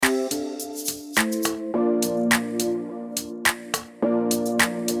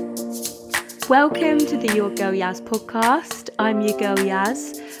Welcome to the Your Girl Yaz podcast. I'm your girl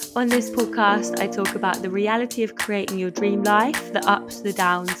Yaz. On this podcast, I talk about the reality of creating your dream life, the ups, the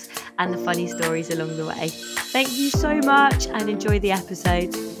downs, and the funny stories along the way. Thank you so much and enjoy the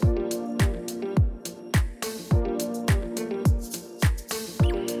episode.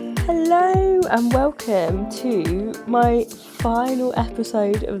 Hello and welcome to my final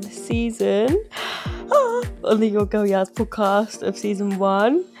episode of the season on the Your Girl Yaz podcast of season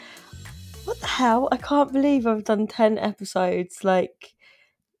 1. What the hell? I can't believe I've done 10 episodes. I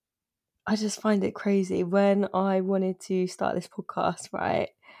just find it crazy. When I wanted to start this podcast, right,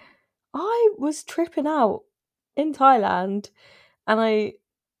 I was tripping out in Thailand and I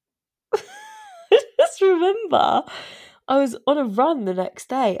just remember I was on a run the next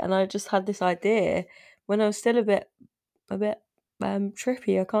day and I just had this idea when I was still a bit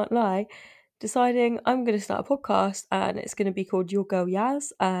trippy, I can't lie, deciding I'm going to start a podcast and it's going to be called Your Girl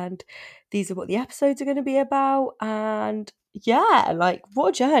Yaz and these are what the episodes are going to be about. And yeah, what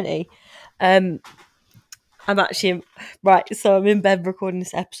a journey. I'm actually so I'm in bed recording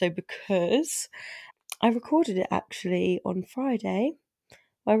this episode because I recorded it actually on Friday.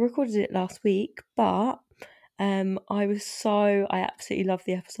 I recorded it last week, but I absolutely loved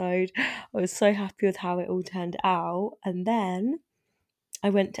the episode. I was so happy with how it all turned out. And then I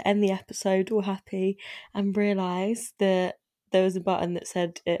went to end the episode all happy and realised that there was a button that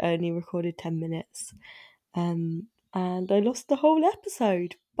said it only recorded 10 minutes. And I lost the whole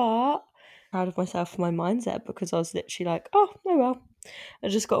episode. But I'm proud of myself for my mindset because I was literally like, oh, well. I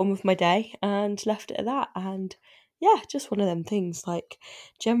just got on with my day and left it at that. And yeah, just one of them things.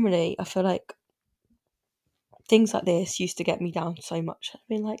 Generally, I feel like things like this used to get me down so much. I've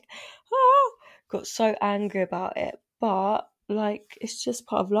been got so angry about it. But it's just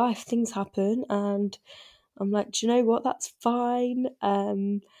part of life. Things happen and I'm like, do you know what? That's fine.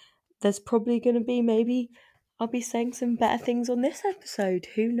 There's probably going to be, maybe I'll be saying some better things on this episode.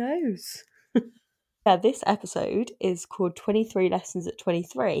 Who knows? Yeah, this episode is called 23 Lessons at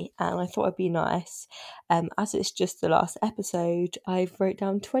 23 and I thought it'd be nice. As it's just the last episode, I've wrote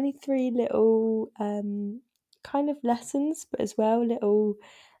down 23 little kind of lessons, but as well little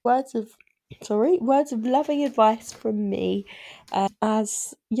words of loving advice from me.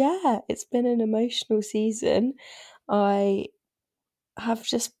 It's been an emotional season. I have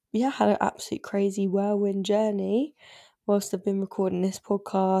just had an absolute crazy whirlwind journey whilst I've been recording this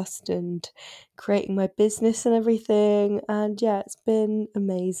podcast and creating my business and everything. And yeah, it's been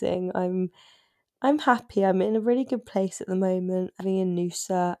amazing. I'm happy. I'm in a really good place at the moment, living in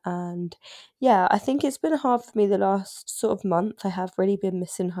Noosa, and yeah, I think it's been hard for me the last sort of month. I have really been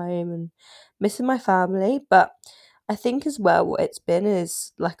missing home and missing my family, but I think as well what it's been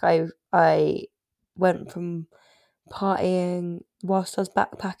is I went from partying whilst I was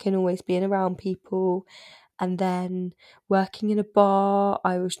backpacking, always being around people, and then working in a bar.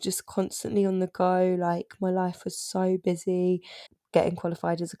 I was just constantly on the go. My life was so busy, getting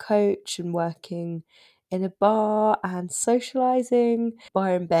qualified as a coach and working in a bar and socialising.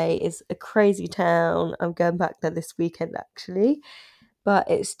 Byron Bay is a crazy town. I'm going back there this weekend actually, but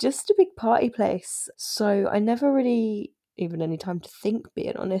it's just a big party place. So I never really even any time to think,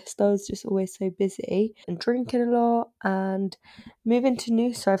 being honest. I was just always so busy and drinking a lot, and moving to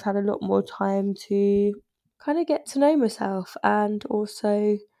Noosa, I've had a lot more time to kind of get to know myself and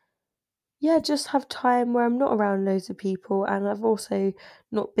also just have time where I'm not around loads of people, and I've also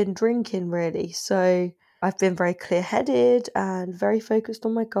not been drinking really. So I've been very clear-headed and very focused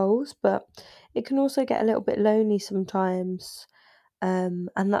on my goals, but it can also get a little bit lonely sometimes. And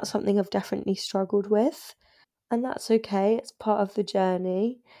that's something I've definitely struggled with. And that's okay, it's part of the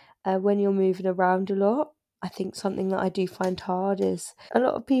journey. When you're moving around a lot, I think something that I do find hard is a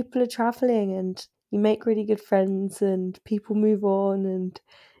lot of people are travelling and you make really good friends and people move on, and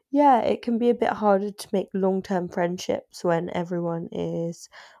yeah, it can be a bit harder to make long-term friendships when everyone is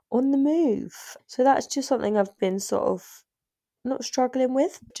on the move. So that's just something I've been sort of not struggling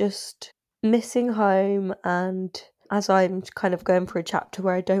with, just missing home. And as I'm kind of going through a chapter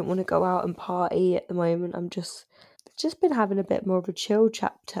where I don't want to go out and party at the moment, I'm just been having a bit more of a chill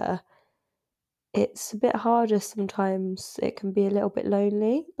chapter. It's a bit harder sometimes. It can be a little bit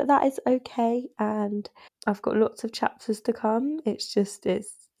lonely, but that is okay. And I've got lots of chapters to come. It's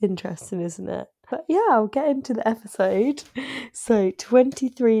interesting, isn't it? But yeah, I'll get into the episode. So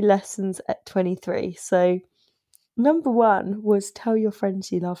 23 lessons at 23. So number 1 was tell your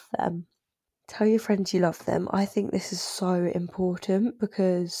friends you love them. Tell your friends you love them. I think this is so important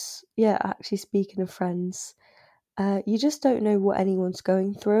because, actually speaking of friends, you just don't know what anyone's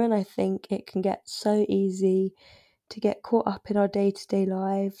going through, and I think it can get so easy to get caught up in our day-to-day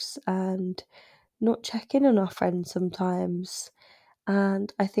lives and not check in on our friends sometimes.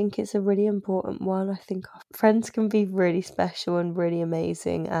 And I think it's a really important one. I think our friends can be really special and really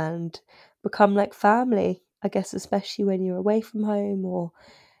amazing and become like family, I guess, especially when you're away from home or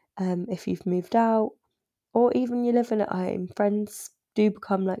if you've moved out or even you're living at home. Friends do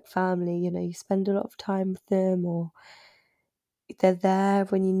become like family, you spend a lot of time with them or they're there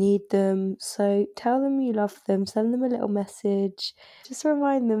when you need them. So tell them you love them, send them a little message, just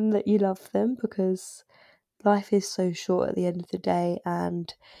remind them that you love them because life is so short at the end of the day.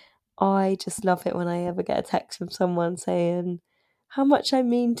 And I just love it when I ever get a text from someone saying how much I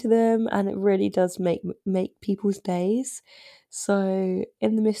mean to them, and it really does make people's days. So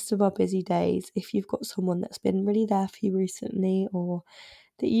in the midst of our busy days, if you've got someone that's been really there for you recently or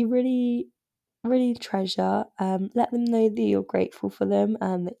that you really really treasure, let them know that you're grateful for them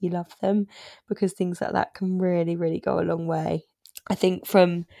and that you love them, because things like that can really really go a long way. I think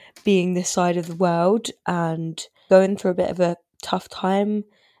from being this side of the world and going through a bit of a tough time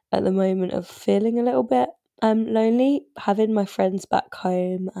at the moment of feeling a little bit lonely, having my friends back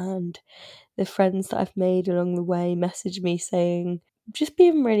home and the friends that I've made along the way message me saying just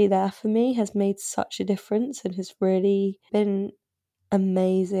being really there for me has made such a difference and has really been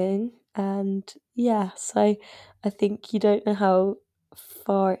amazing. And yeah, so I think you don't know how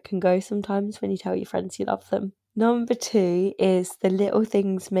far it can go sometimes when you tell your friends you love them. Number two is the little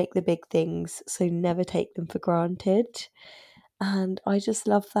things make the big things, so never take them for granted. And I just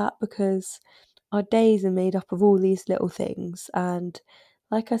love that because our days are made up of all these little things. And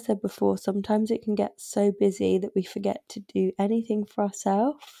like I said before, sometimes it can get so busy that we forget to do anything for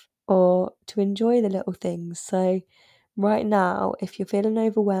ourselves or to enjoy the little things. So, right now, if you're feeling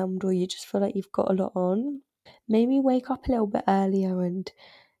overwhelmed or you just feel like you've got a lot on, maybe wake up a little bit earlier and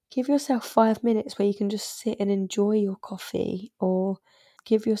give yourself 5 minutes where you can just sit and enjoy your coffee, or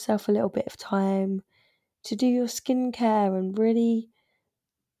give yourself a little bit of time to do your skincare and really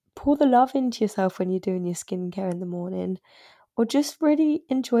pour the love into yourself when you're doing your skincare in the morning, or just really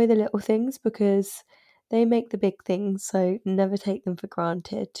enjoy the little things because they make the big things, so never take them for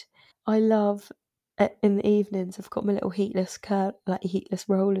granted. I love in the evenings, I've got my little heatless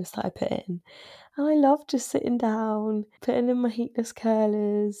rollers that I put in. And I love just sitting down, putting in my heatless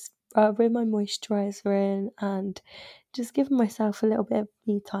curlers, rubbing my moisturiser in, and just giving myself a little bit of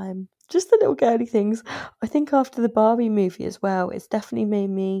me time. Just the little girly things. I think after the Barbie movie as well, it's definitely made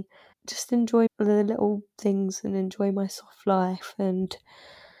me just enjoy the little things and enjoy my soft life. And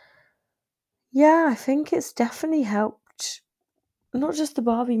yeah, I think it's definitely helped. Not just the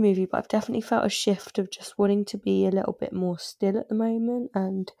Barbie movie, but I've definitely felt a shift of just wanting to be a little bit more still at the moment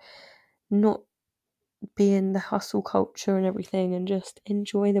and not be in the hustle culture and everything and just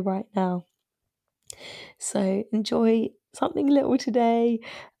enjoy the right now. So enjoy something little today,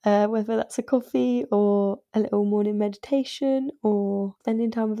 whether that's a coffee or a little morning meditation or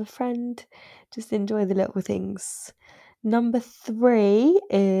spending time with a friend. Just enjoy the little things. Number three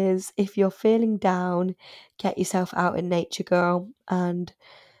is if you're feeling down, get yourself out in nature, girl. And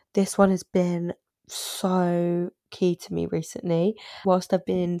this one has been so key to me recently. Whilst I've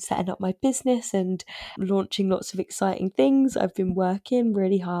been setting up my business and launching lots of exciting things, I've been working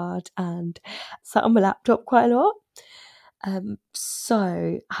really hard and sat on my laptop quite a lot.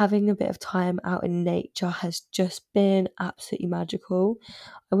 So having a bit of time out in nature has just been absolutely magical.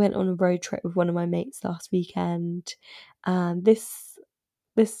 I went on a road trip with one of my mates last weekend, and this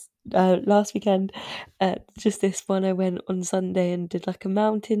last weekend, just this one, I went on Sunday and did like a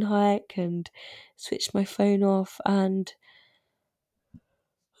mountain hike and switched my phone off and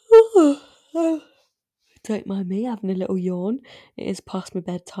don't mind me having a little yawn. It is past my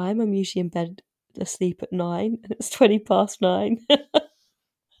bedtime. I'm usually in bed asleep at 9 and it's 20 past 9.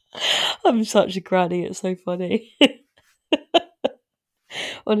 I'm such a granny, it's so funny.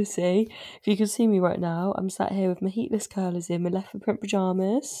 Honestly, if you can see me right now, I'm sat here with my heatless curlers in, my leopard print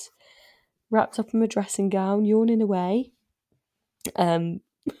pyjamas, wrapped up in my dressing gown, yawning away. Um,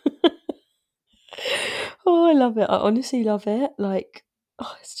 oh, I love it. I honestly love it. Like,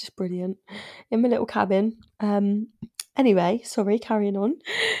 oh, it's just brilliant. In my little cabin. Anyway, sorry, carrying on.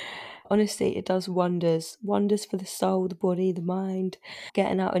 Honestly, it does wonders. Wonders for the soul, the body, the mind.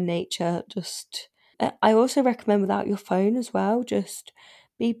 Getting out in nature, just I also recommend without your phone as well. Just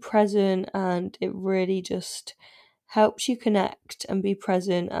be present, and it really just helps you connect and be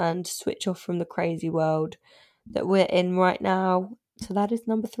present and switch off from the crazy world that we're in right now. So that is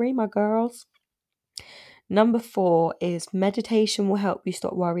number three, my girls. Number four is meditation will help you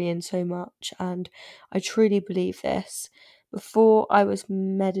stop worrying so much, and I truly believe this. Before I was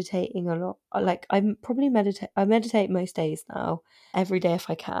meditating a lot. Like I meditate most days now, every day if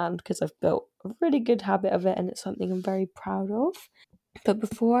I can, because I've built a really good habit of it and it's something I'm very proud of. But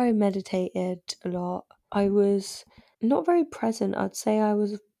before I meditated a lot, I was not very present. I'd say I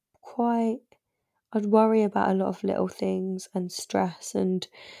was quite, I'd worry about a lot of little things and stress, and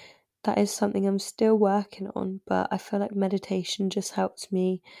that is something I'm still working on. But I feel like meditation just helps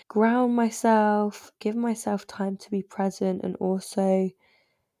me ground myself, give myself time to be present, and also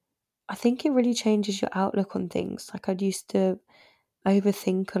I think it really changes your outlook on things. Like I'd used to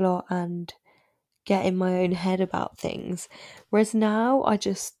overthink a lot and get in my own head about things. Whereas now I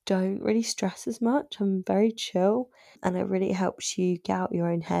just don't really stress as much. I'm very chill and it really helps you get out your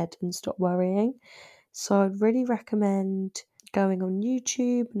own head and stop worrying. So I'd really recommend going on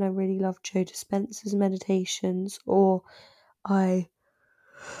YouTube, and I really love Joe Dispenza's meditations, or I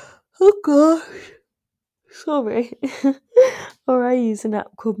oh gosh, sorry. Or I use an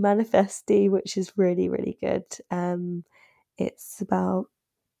app called Manifesty, which is really, really good. It's about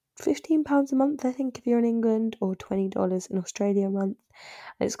 £15 a month, I think, if you're in England, or $20 in Australia a month.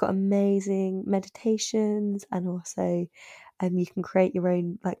 And it's got amazing meditations, and also you can create your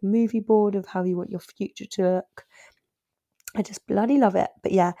own like movie board of how you want your future to look. I just bloody love it.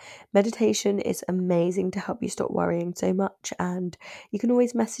 But yeah, meditation is amazing to help you stop worrying so much. And you can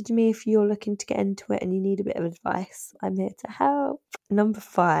always message me if you're looking to get into it and you need a bit of advice. I'm here to help. Number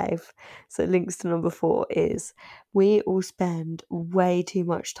 5, so it links to number 4, is we all spend way too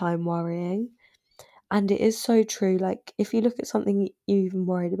much time worrying. And it is so true. Like, if you look at something you even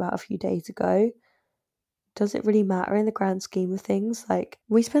worried about a few days ago, does it really matter in the grand scheme of things? Like,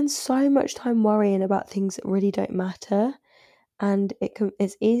 we spend so much time worrying about things that really don't matter, and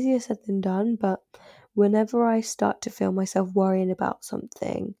it's easier said than done. But whenever I start to feel myself worrying about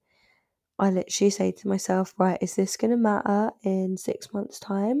something, I literally say to myself, right, is this going to matter in 6 months'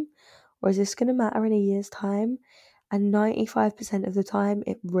 time, or is this going to matter in a year's time? And 95% of the time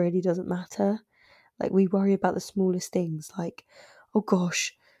it really doesn't matter. Like, we worry about the smallest things, like, oh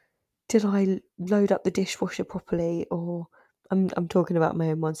gosh, did I load up the dishwasher properly? Or I'm talking about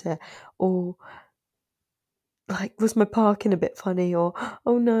my own ones here. Or like, was my parking a bit funny? Or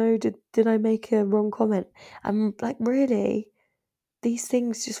oh no, did I make a wrong comment? And like, really, these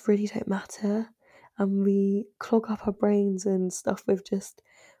things just really don't matter. And we clog up our brains and stuff with just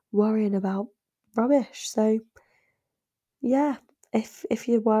worrying about rubbish. So yeah, if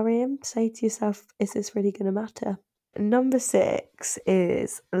you're worrying, say to yourself, is this really gonna matter? Number 6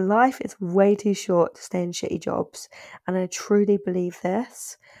 is life is way too short to stay in shitty jobs, and I truly believe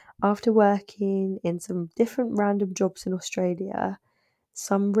this. After working in some different random jobs in Australia,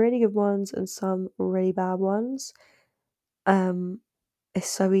 some really good ones and some really bad ones, it's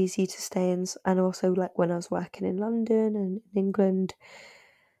so easy to stay in. And also, like when I was working in London and in England,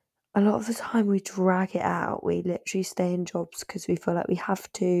 a lot of the time we drag it out. We literally stay in jobs because we feel like we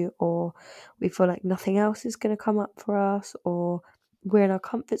have to, or we feel like nothing else is going to come up for us, or we're in our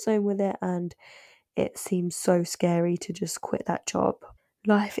comfort zone with it, and it seems so scary to just quit that job.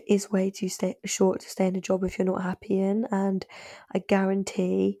 Life is way too short to stay in a job if you're not happy in, and I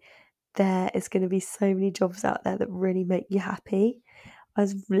guarantee there is going to be so many jobs out there that really make you happy. I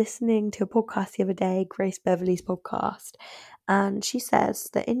was listening to a podcast the other day, Grace Beverley's podcast, and she says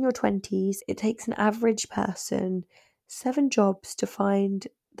that in your 20s, it takes an average person 7 jobs to find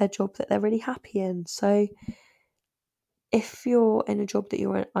their job that they're really happy in. So if you're in a job that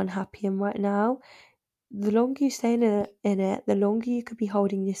you're unhappy in right now, the longer you stay in it, the longer you could be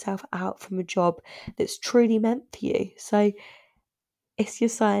holding yourself out from a job that's truly meant for you. So it's your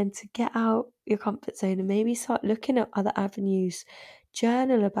sign to get out your comfort zone and maybe start looking at other avenues.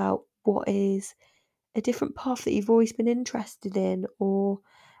 Journal about what is a different path that you've always been interested in, or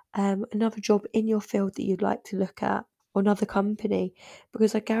another job in your field that you'd like to look at, or another company,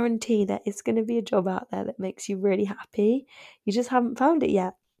 because I guarantee that it's going to be a job out there that makes you really happy. You just haven't found it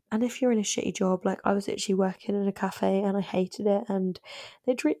yet. And if you're in a shitty job, like I was actually working in a cafe and I hated it, and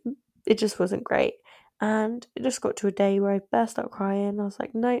it just wasn't great. And it just got to a day where I burst out crying. I was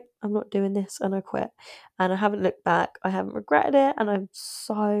like, no, I'm not doing this, and I quit. And I haven't looked back. I haven't regretted it, and I'm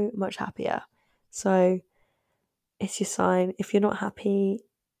so much happier. So it's your sign, if you're not happy,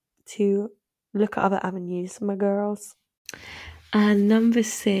 to look at other avenues, my girls. And number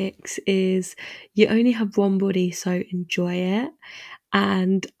 6 is you only have one body, so enjoy it.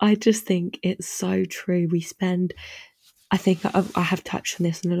 And I just think it's so true. I think I have touched on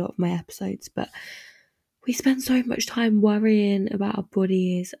this in a lot of my episodes, but we spend so much time worrying about our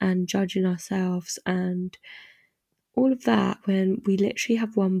bodies and judging ourselves and all of that when we literally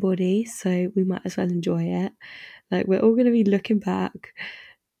have one body, so we might as well enjoy it. Like, we're all going to be looking back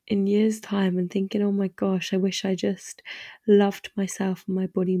in years' time and thinking, oh my gosh, I wish I just loved myself and my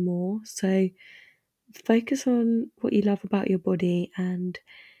body more. So focus on what you love about your body and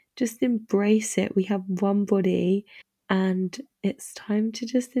just embrace it. We have one body and it's time to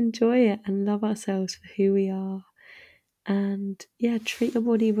just enjoy it and love ourselves for who we are. And yeah, treat your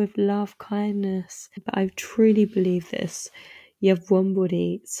body with love, kindness. But I truly believe this. You have one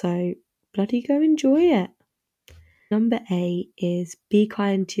body, so bloody go enjoy it. Number 8 is be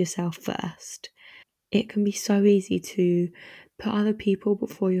kind to yourself first. It can be so easy to put other people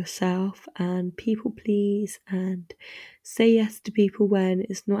before yourself and people please and say yes to people when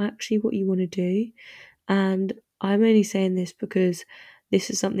it's not actually what you want to do. And I'm only saying this because this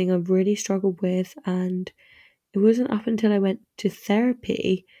is something I've really struggled with, and it wasn't up until I went to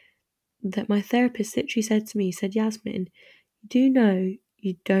therapy that my therapist literally said to me, he said, Yasmin, you do know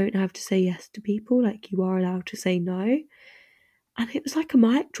you don't have to say yes to people, like you are allowed to say no. And it was like a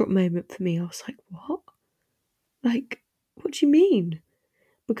mic drop moment for me. I was like, what? Like, what do you mean?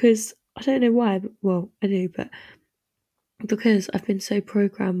 Because I don't know why, but well, I do, but because I've been so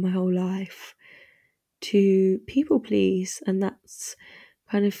programmed my whole life to people please, and that's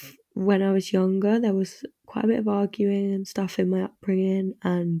kind of when I was younger, there was quite a bit of arguing and stuff in my upbringing,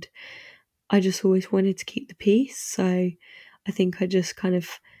 and I just always wanted to keep the peace. So I think I just kind of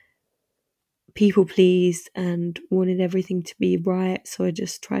people pleased and wanted everything to be right. So I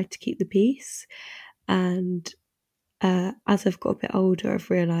just tried to keep the peace. And as I've got a bit older, I've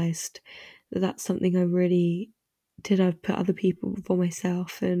realised that that's something I really did. I've put other people before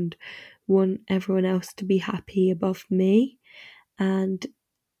myself and want everyone else to be happy above me. And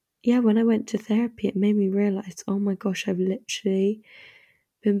yeah, when I went to therapy, it made me realise, oh my gosh, I've literally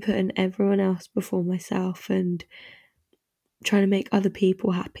been putting everyone else before myself and trying to make other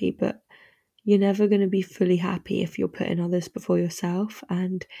people happy. But you're never going to be fully happy if you're putting others before yourself,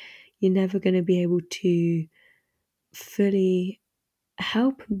 and you're never going to be able to fully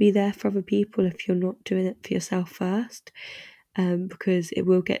help and be there for other people if you're not doing it for yourself first. Because it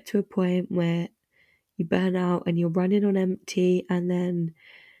will get to a point where you burn out and you're running on empty, and then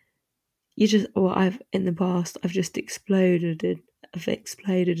you just, or I've in the past, I've exploded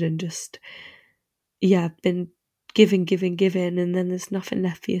and just, yeah, been giving, and then there's nothing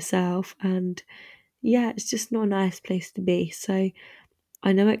left for yourself. And yeah, it's just not a nice place to be. So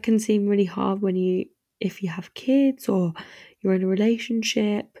I know it can seem really hard if you have kids or you're in a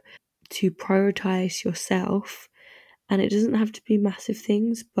relationship, to prioritize yourself. And it doesn't have to be massive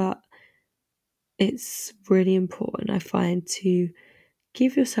things, but it's really important, I find, to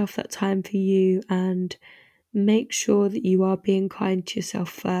give yourself that time for you and make sure that you are being kind to yourself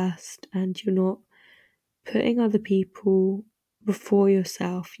first and you're not putting other people before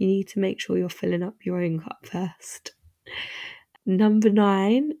yourself. You need to make sure you're filling up your own cup first. Number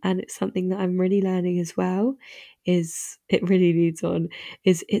 9, and it's something that I'm really learning as well, is it really leads on,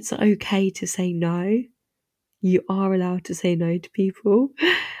 is it's okay to say no. You are allowed to say no to people.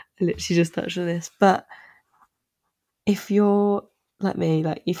 I literally just touched on this, but if you're like me,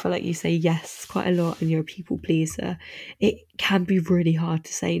 like you feel like you say yes quite a lot and you're a people pleaser, it can be really hard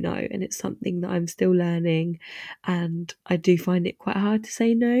to say no. And it's something that I'm still learning, and I do find it quite hard to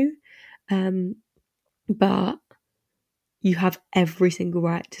say no. But you have every single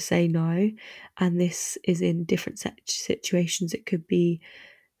right to say no. And this is in different situations. It could be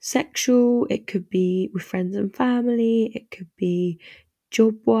sexual, it could be with friends and family, it could be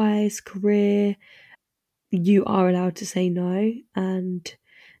job wise, career. You are allowed to say no. And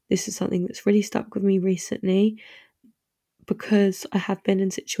this is something that's really stuck with me recently, because I have been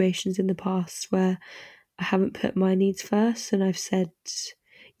in situations in the past where I haven't put my needs first and I've said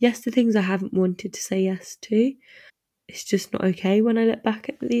yes to things I haven't wanted to say yes to. It's just not okay when I look back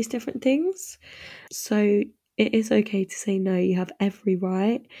at these different things. So it is okay to say no. You have every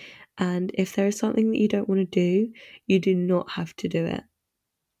right. And if there is something that you don't want to do, you do not have to do it.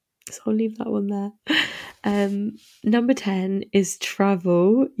 So I'll leave that one there. Number 10 is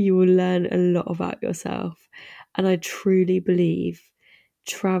travel. You will learn a lot about yourself. And I truly believe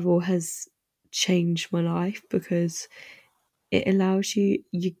travel has changed my life, because it allows you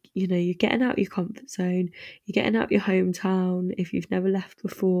know, you're getting out your comfort zone, you're getting out your hometown if you've never left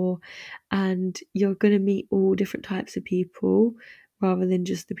before, and you're going to meet all different types of people rather than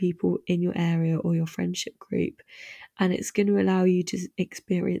just the people in your area or your friendship group. And it's going to allow you to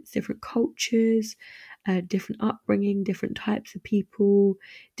experience different cultures, different upbringing, different types of people,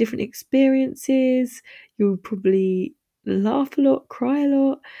 different experiences. You'll probably laugh a lot, cry a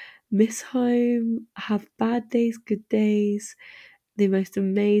lot, miss home, have bad days, good days. the most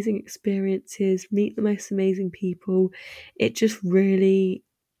amazing experiences, meet the most amazing people. It just really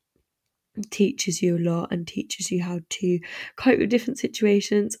teaches you a lot and teaches you how to cope with different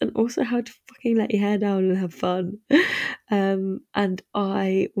situations and also how to fucking let your hair down and have fun. And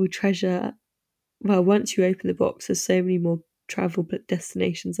I will treasure, well, once you open the box, there's so many more travel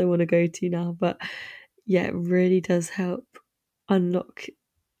destinations I want to go to now. But yeah, it really does help unlock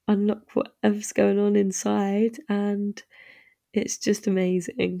whatever's going on inside, and it's just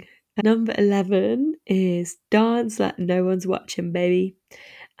amazing. Number 11 is dance like no one's watching, baby.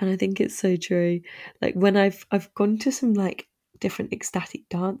 And I think it's so true. Like when I've gone to some like different ecstatic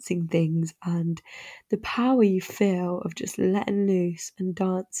dancing things, and the power you feel of just letting loose and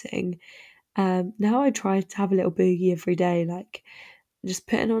dancing. Now I try to have a little boogie every day, like just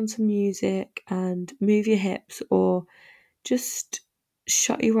putting on some music and move your hips, or just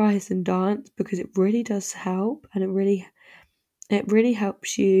shut your eyes and dance, because it really does help, and it really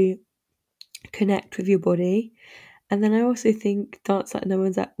helps you connect with your body. And then I also think dance like no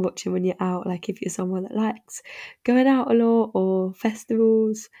one's watching when you're out. Like if you're someone that likes going out a lot or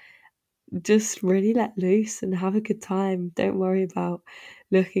festivals, just really let loose and have a good time. Don't worry about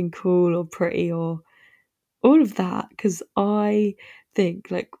looking cool or pretty or all of that. Because I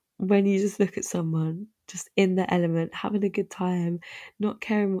think like when you just look at someone just in their element, having a good time, not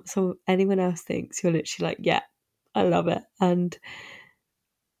caring what anyone else thinks, you're literally like, yeah, I love it. And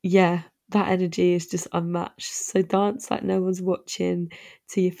yeah, that energy is just unmatched. So dance like no one's watching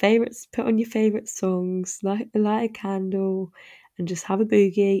to your favourites, put on your favourite songs, light a candle, and just have a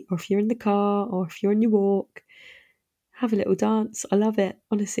boogie. Or if you're in the car, or if you're on your walk, have a little dance. I love it.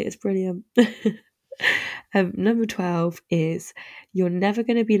 Honestly, it's brilliant. Number 12 is you're never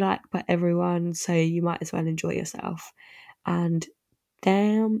going to be liked by everyone, so you might as well enjoy yourself. And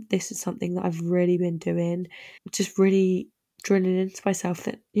damn, this is something that I've really been doing. Just really drilling into myself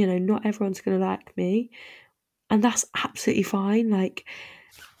that, not everyone's going to like me. And that's absolutely fine. Like,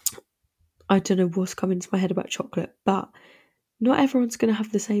 I don't know what's coming to my head about chocolate, but not everyone's going to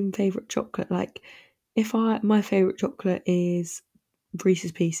have the same favourite chocolate. Like, if my favourite chocolate is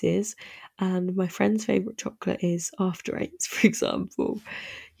Reese's Pieces and my friend's favourite chocolate is After Eights, for example,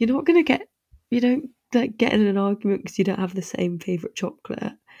 you're not going to you don't like get in an argument because you don't have the same favourite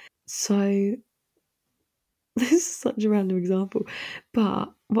chocolate. So this is such a random example, but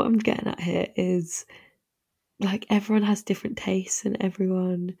what I'm getting at here is like everyone has different tastes and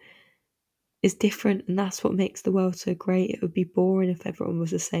everyone is different, and that's what makes the world so great. It would be boring if everyone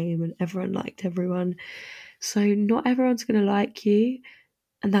was the same and everyone liked everyone. So not everyone's going to like you,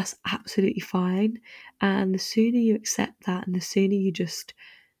 and that's absolutely fine. And the sooner you accept that, and the sooner you just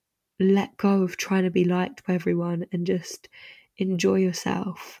let go of trying to be liked by everyone and just enjoy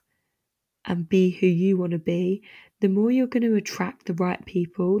yourself and be who you want to be, the more you're going to attract the right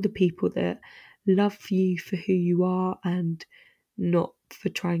people, the people that love you for who you are and not for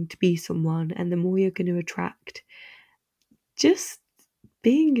trying to be someone. And the more you're going to attract just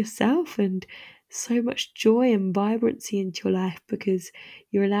being yourself and so much joy and vibrancy into your life, because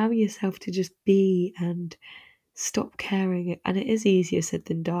you're allowing yourself to just be and stop caring. And it is easier said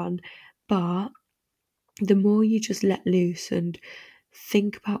than done, but the more you just let loose and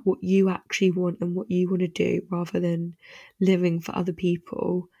think about what you actually want and what you want to do rather than living for other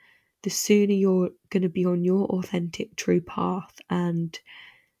people, the sooner you're going to be on your authentic true path and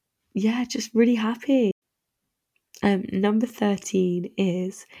yeah, just really happy. Number 13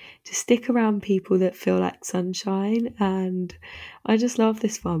 is to stick around people that feel like sunshine. And I just love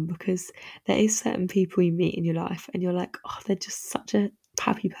this one because there is certain people you meet in your life and you're like, oh, they're just such a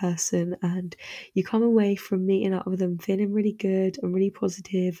happy person, and you come away from meeting up with them feeling really good and really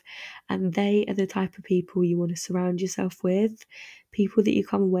positive, and they are the type of people you want to surround yourself with, people that you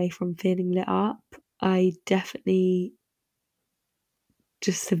come away from feeling lit up. I definitely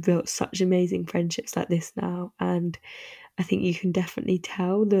just have built such amazing friendships like this now, and I think you can definitely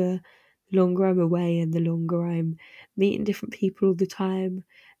tell the longer I'm away and the longer I'm meeting different people all the time,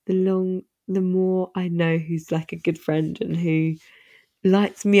 the more I know who's like a good friend and who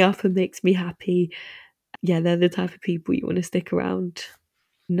lights me up and makes me happy. Yeah, they're the type of people you want to stick around.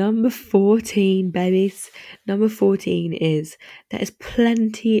 Number 14, babies. Number 14 is there is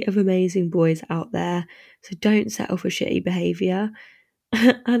plenty of amazing boys out there, so don't settle for shitty behaviour.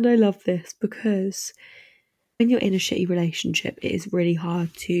 And I love this because when you're in a shitty relationship, it is really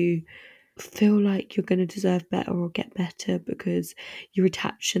hard to feel like you're going to deserve better or get better because you're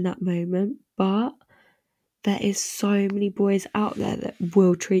attached in that moment. But there is so many boys out there that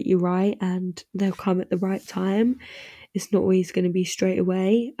will treat you right and they'll come at the right time. It's not always going to be straight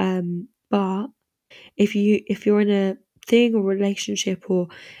away. But if you're in a thing or relationship or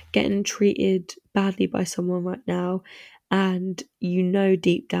getting treated badly by someone right now, and you know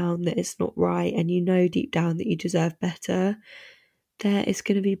deep down that it's not right, and you know deep down that you deserve better, there is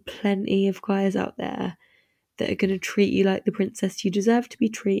going to be plenty of guys out there that are going to treat you like the princess you deserve to be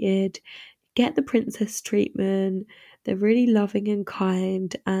treated. Get the princess treatment. They're really loving and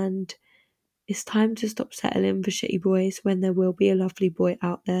kind, and it's time to stop settling for shitty boys when there will be a lovely boy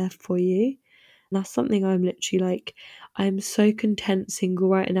out there for you. And that's something I'm literally like, I'm so content single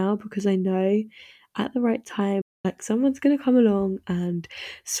right now because I know at the right time, like someone's gonna come along and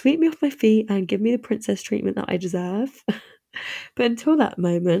sweep me off my feet and give me the princess treatment that I deserve. But until that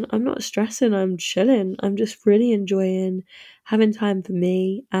moment, I'm not stressing, I'm chilling. I'm just really enjoying having time for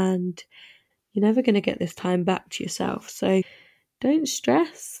me, and you're never gonna get this time back to yourself. So don't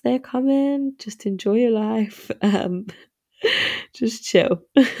stress, they're coming. Just enjoy your life. Just chill.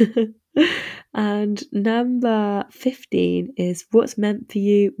 And number 15 is what's meant for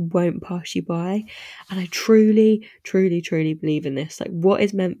you won't pass you by. And I truly, truly, truly believe in this. Like, what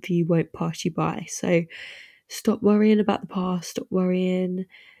is meant for you won't pass you by. So stop worrying about the past. Stop worrying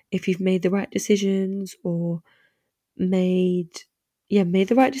if you've made the right decisions or made made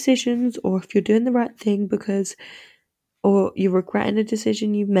the right decisions, or if you're doing the right thing, because or you're regretting a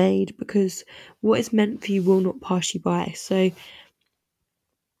decision you've made, because what is meant for you will not pass you by. So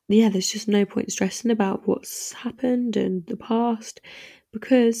yeah, there's just no point stressing about what's happened and the past,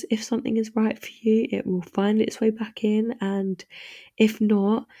 because if something is right for you, it will find its way back in, and if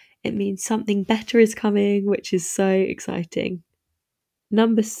not, it means something better is coming, which is so exciting.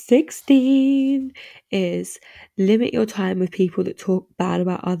 Number 16 is limit your time with people that talk bad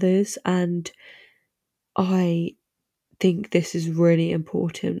about others, and I think this is really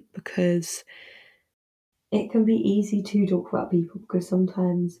important because it can be easy to talk about people, because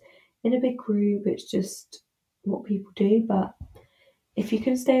sometimes in a big group it's just what people do. But if you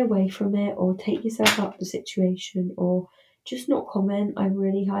can stay away from it or take yourself out of the situation or just not comment, I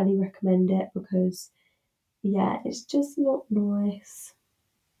really highly recommend it, because yeah, it's just not nice.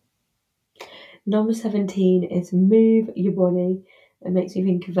 Number 17 is move your body. It makes me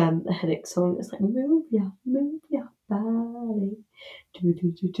think of the Headache song. It's like move your body. Do,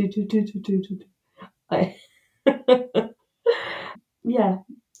 do, do, do, do, do, do, do, do. I, yeah,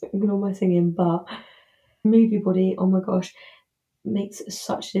 ignore my singing, but move your body, oh my gosh, makes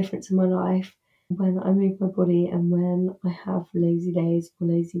such a difference in my life. When I move my body and when I have lazy days or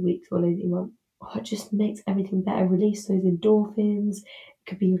lazy weeks or lazy months, oh, it just makes everything better. Release those endorphins. It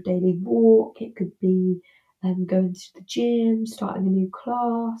could be your daily walk, it could be going to the gym, starting a new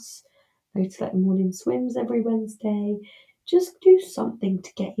class, go to like morning swims every Wednesday. Just do something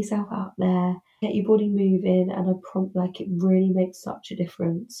to get yourself out there, get your body moving, and I prompt like it really makes such a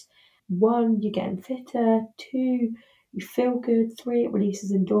difference. One, you're getting fitter. Two, you feel good. Three, it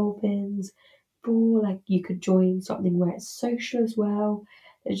releases endorphins. Four, like you could join something where it's social as well.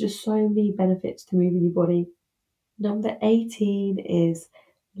 There's just so many benefits to moving your body. Number 18 is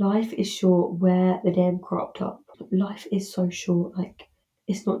life is short, wear the damn crop top. Life is so short, like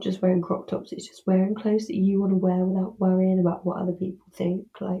it's not just wearing crop tops, it's just wearing clothes that you want to wear without worrying about what other people think.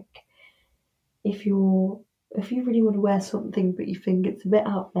 Like if you really want to wear something but you think it's a bit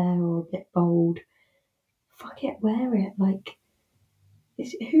out there or a bit bold, fuck it, wear it. Like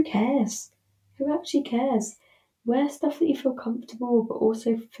who cares? Who actually cares? Wear stuff that you feel comfortable but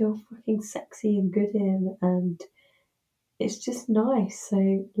also feel fucking sexy and good in, and it's just nice.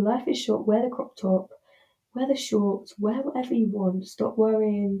 So life is short, wear the crop top, wear the shorts, wear whatever you want. Stop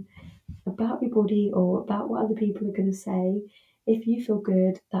worrying about your body or about what other people are going to say. If you feel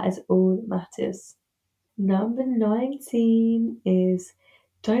good, that is all that matters. Number 19 is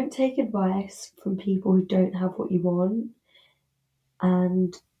don't take advice from people who don't have what you want.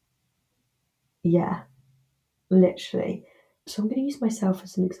 And yeah, literally. So I'm going to use myself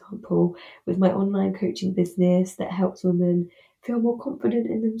as an example with my online coaching business that helps women feel more confident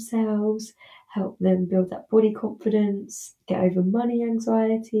in themselves, help them build that body confidence, get over money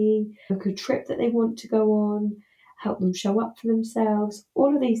anxiety, book a trip that they want to go on, help them show up for themselves,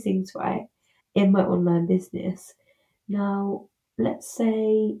 all of these things, right, in my online business. Now, let's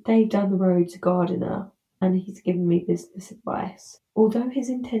say Dave down the road's a gardener and he's giving me business advice. Although his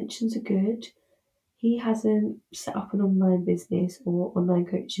intentions are good, he hasn't set up an online business or online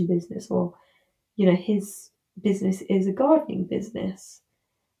coaching business, or his business is a gardening business,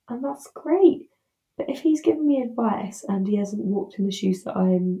 and that's great. But if he's given me advice and he hasn't walked in the shoes that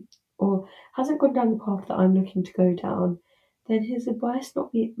I'm, or hasn't gone down the path that I'm looking to go down, then his advice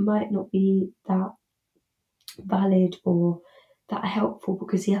might not be that valid or that helpful,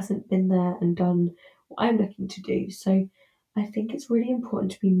 because he hasn't been there and done what I'm looking to do. So I think it's really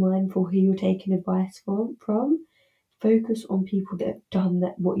important to be mindful who you're taking advice from. Focus on people that have done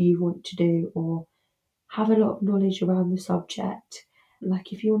that what you want to do or have a lot of knowledge around the subject.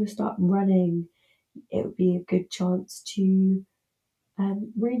 Like if you want to start running, it would be a good chance to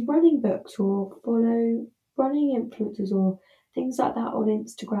read running books or follow running influencers or things like that on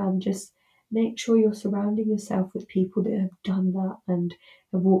Instagram. Just make sure you're surrounding yourself with people that have done that and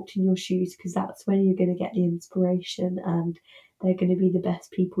have walked in your shoes, because that's when you're going to get the inspiration, and they're going to be the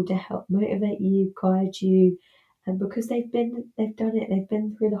best people to help motivate you, guide you. And because they've done it, they've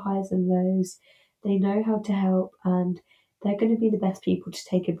been through the highs and lows, they know how to help, and they're going to be the best people to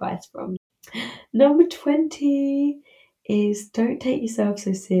take advice from. Number 20 is don't take yourself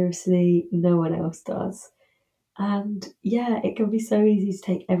so seriously, no one else does. And yeah, it can be so easy to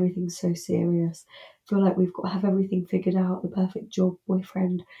take everything so serious. Feel like we've got to have everything figured out, the perfect job,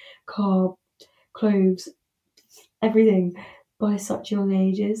 boyfriend, car, clothes, everything by such young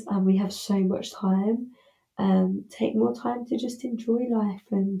ages, and we have so much time. Take more time to just enjoy life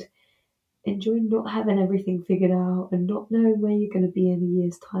and enjoy not having everything figured out and not knowing where you're going to be in a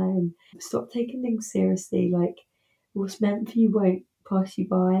year's time. Stop taking things seriously. Like, what's meant for you won't pass you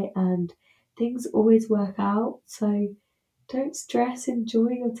by, and things always work out. So don't stress, enjoy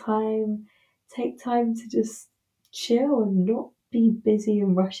your time. Take time to just chill and not be busy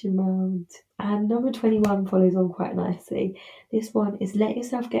and rushing around. And number 21 follows on quite nicely. This one is let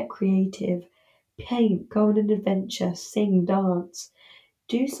yourself get creative. Paint, go on an adventure, sing, dance.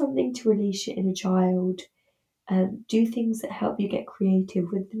 Do something to release your inner child. Do things that help you get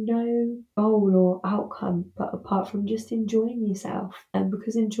creative with no goal or outcome, but apart from just enjoying yourself. And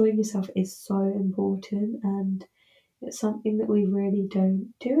because enjoying yourself is so important, and it's something that we really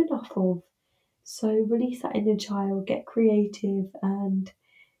don't do enough of. So release that inner child, get creative, and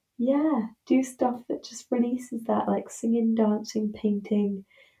yeah, do stuff that just releases that, like singing, dancing, painting,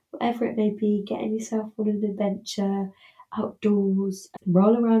 whatever it may be, getting yourself on an adventure, outdoors,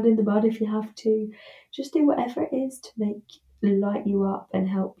 roll around in the mud if you have to. Just do whatever it is to light you up and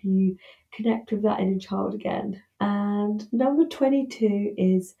help you connect with that inner child again. And number 22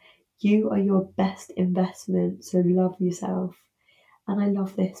 is you are your best investment, so love yourself. And I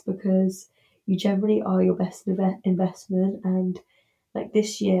love this because you generally are your best investment. And like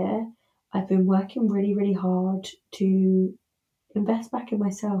this year, I've been working really, really hard to invest back in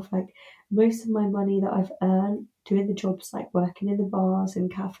myself. Like most of my money that I've earned doing the jobs, like working in the bars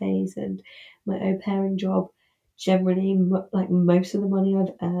and cafes and my au pairing job, generally, like most of the money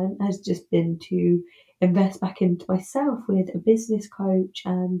I've earned has just been to invest back into myself with a business coach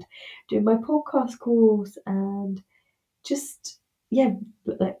and doing my podcast course and just yeah,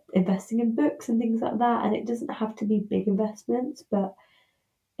 like investing in books and things like that. And it doesn't have to be big investments, but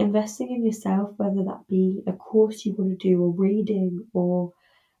investing in yourself, whether that be a course you want to do or reading or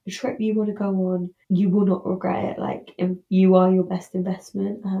a trip you want to go on, you will not regret it. Like you are your best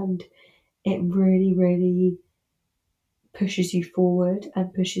investment, and it really, really pushes you forward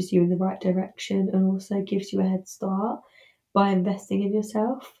and pushes you in the right direction, and also gives you a head start by investing in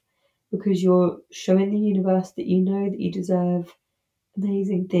yourself, because you're showing the universe that you know that you deserve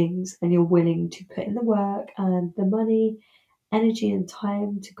amazing things and you're willing to put in the work and the money, energy, and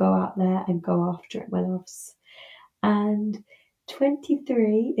time to go out there and go after it, my loves. And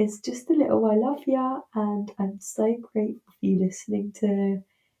 23 is just a little I love ya, and I'm so grateful for you listening to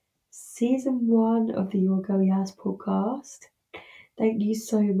season 1 of the Your Girl Yaz podcast. Thank you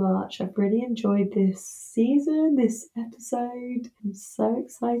so much. I've really enjoyed this season, this episode. I'm so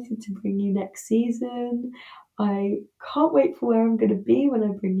excited to bring you next season. I can't wait for where I'm going to be when I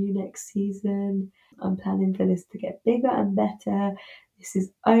bring you next season. I'm planning for this to get bigger and better. This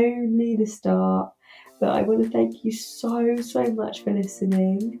is only the start. But I want to thank you so, so much for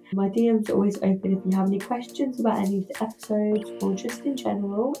listening. My DM's are always open if you have any questions about any of the episodes or just in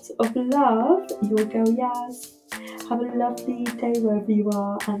general. Of love, your girl Yaz. Have a lovely day wherever you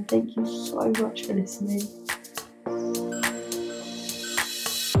are, and thank you so much for listening.